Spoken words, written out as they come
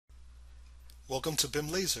Welcome to BIM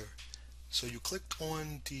Laser. So you clicked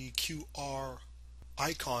on the QR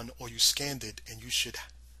icon or you scanned it and you should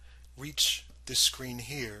reach this screen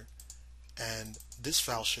here and this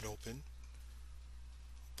file should open.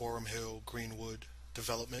 Borum Hill Greenwood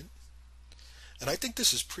Development. And I think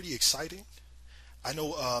this is pretty exciting. I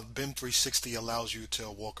know BIM 360 allows you to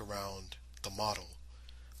walk around the model,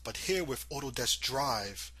 but here with Autodesk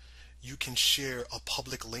Drive you can share a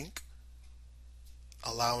public link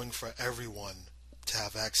allowing for everyone to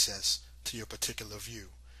have access to your particular view.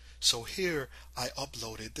 So here I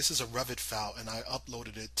uploaded, this is a Revit file, and I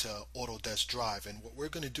uploaded it to Autodesk Drive, and what we're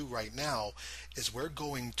going to do right now is we're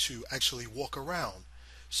going to actually walk around.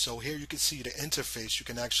 So here you can see the interface. You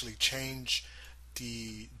can actually change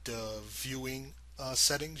the viewing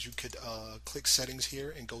settings. You could click settings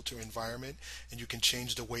here and go to environment, and you can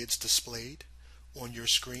change the way it's displayed on your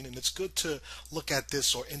screen. And it's good to look at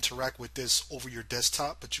this or interact with this over your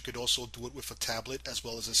desktop, but you could also do it with a tablet as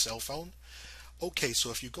well as a cell phone. Okay,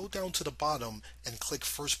 so if you go down to the bottom and click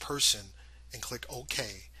first person and click OK,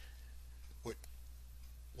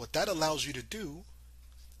 what that allows you to do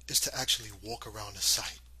is to actually walk around the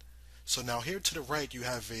site. So now here to the right you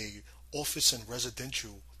have a office and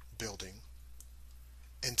residential building,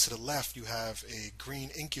 and to the left you have a green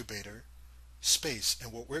incubator space.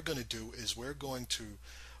 And what we're going to do is we're going to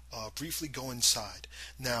briefly go inside.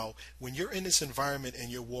 Now when you're in this environment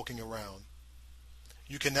and you're walking around,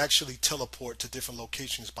 you can actually teleport to different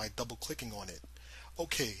locations by double clicking on it.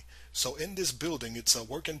 Okay, so in this building, it's a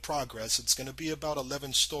work in progress. It's going to be about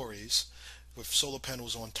 11 stories with solar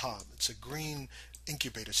panels on top. It's a green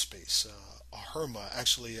incubator space, a HRMA,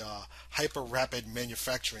 actually a hyper rapid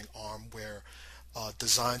manufacturing arm where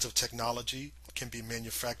designs of technology can be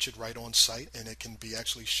manufactured right on site, and it can be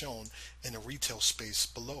actually shown in a retail space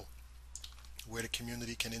below where the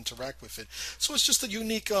community can interact with it. So it's just a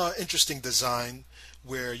unique, interesting design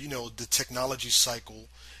where, you know, the technology cycle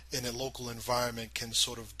in a local environment can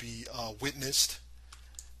sort of be witnessed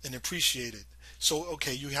and appreciated. So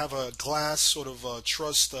okay, you have a glass sort of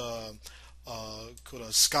truss called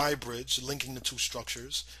a sky bridge linking the two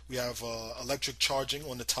structures. We have electric charging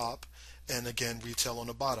on the top, and again retail on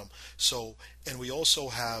the bottom. So, and we also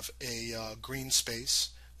have a green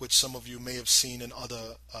space, which some of you may have seen in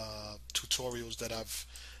other tutorials that I've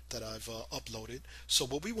uploaded. So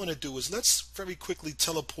what we want to do is let's very quickly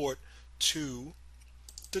teleport to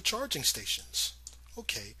the charging stations.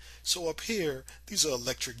 Okay, so up here these are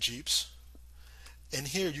electric Jeeps, and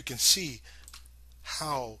here you can see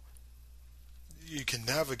how you can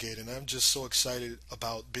navigate, and I'm just so excited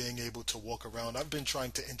about being able to walk around. I've been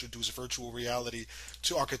trying to introduce virtual reality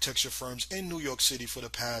to architecture firms in New York City for the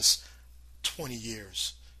past 20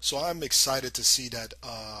 years. So I'm excited to see that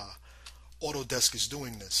Autodesk is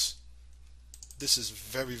doing this. This is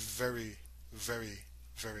very, very, very,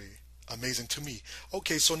 very amazing to me.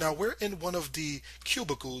 Okay, so now we're in one of the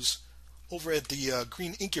cubicles over at the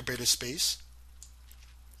green incubator space.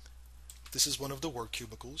 This is one of the work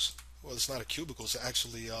cubicles. Well, it's not a cubicle, it's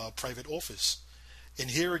actually a private office. And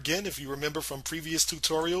here again, if you remember from previous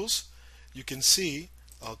tutorials, you can see,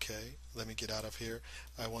 okay, let me get out of here.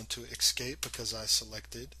 I want to escape because I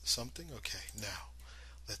selected something. Okay, now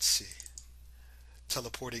let's see.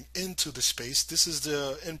 Teleporting into the space. This is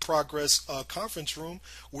the in progress conference room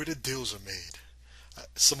where the deals are made.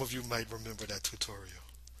 Some of you might remember that tutorial.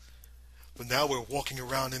 But now we're walking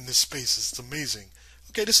around in this space. It's amazing.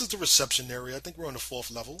 Okay, this is the reception area. I think we're on the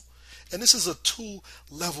 4th level. And this is a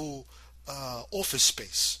 2-level office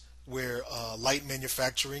space where light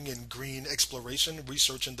manufacturing and green exploration,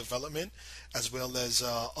 research and development, as well as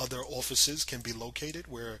other offices can be located,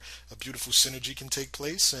 where a beautiful synergy can take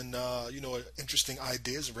place, and you know, interesting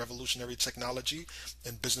ideas, revolutionary technology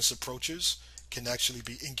and business approaches can actually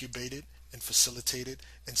be incubated and facilitated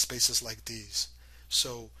in spaces like these.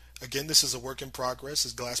 So again, this is a work in progress.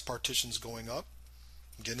 There's glass partitions going up.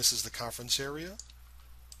 Again, this is the conference area.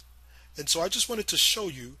 And so I just wanted to show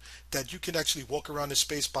you that you can actually walk around this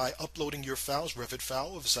space by uploading your files, Revit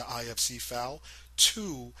file, if it's an IFC file,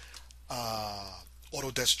 to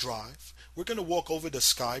Autodesk Drive. We're going to walk over the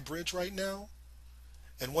sky bridge right now,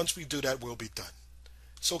 and once we do that, we'll be done.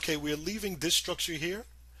 So okay, we're leaving this structure here,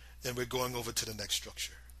 and we're going over to the next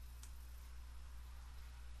structure.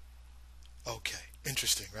 Okay,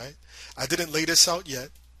 interesting, right? I didn't lay this out yet.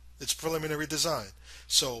 It's preliminary design.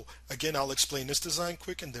 So again, I'll explain this design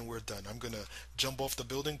quick and then we're done. I'm going to jump off the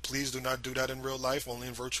building. Please do not do that in real life, only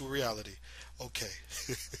in virtual reality. Okay.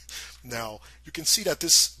 Now, you can see that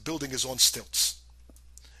this building is on stilts.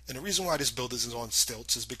 And the reason why this building is on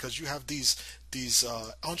stilts is because you have these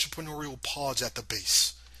entrepreneurial pods at the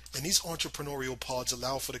base. And these entrepreneurial pods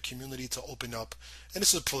allow for the community to open up, and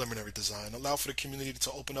this is a preliminary design, allow for the community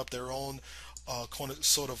to open up their own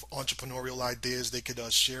sort of entrepreneurial ideas. They could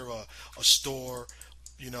share a store.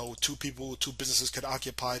 Two people, two businesses could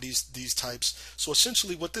occupy these types. So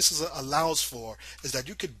essentially what this allows for is that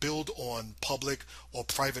you could build on public or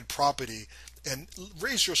private property and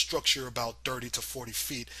raise your structure about 30 to 40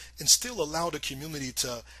 feet and still allow the community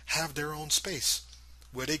to have their own space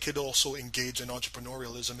where they could also engage in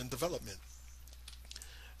entrepreneurialism and development.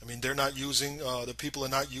 I mean, they're not using, the people are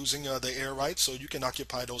not using the air rights, so you can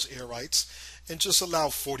occupy those air rights and just allow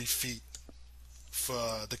 40 feet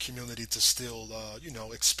for the community to still,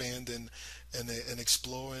 expand and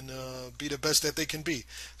explore and be the best that they can be.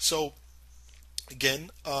 So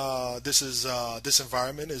again, this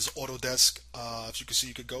environment is Autodesk. If you can see,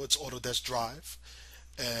 you could go. It's Autodesk Drive,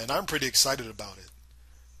 and I'm pretty excited about it.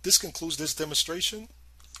 This concludes this demonstration.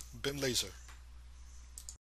 BIM Laser.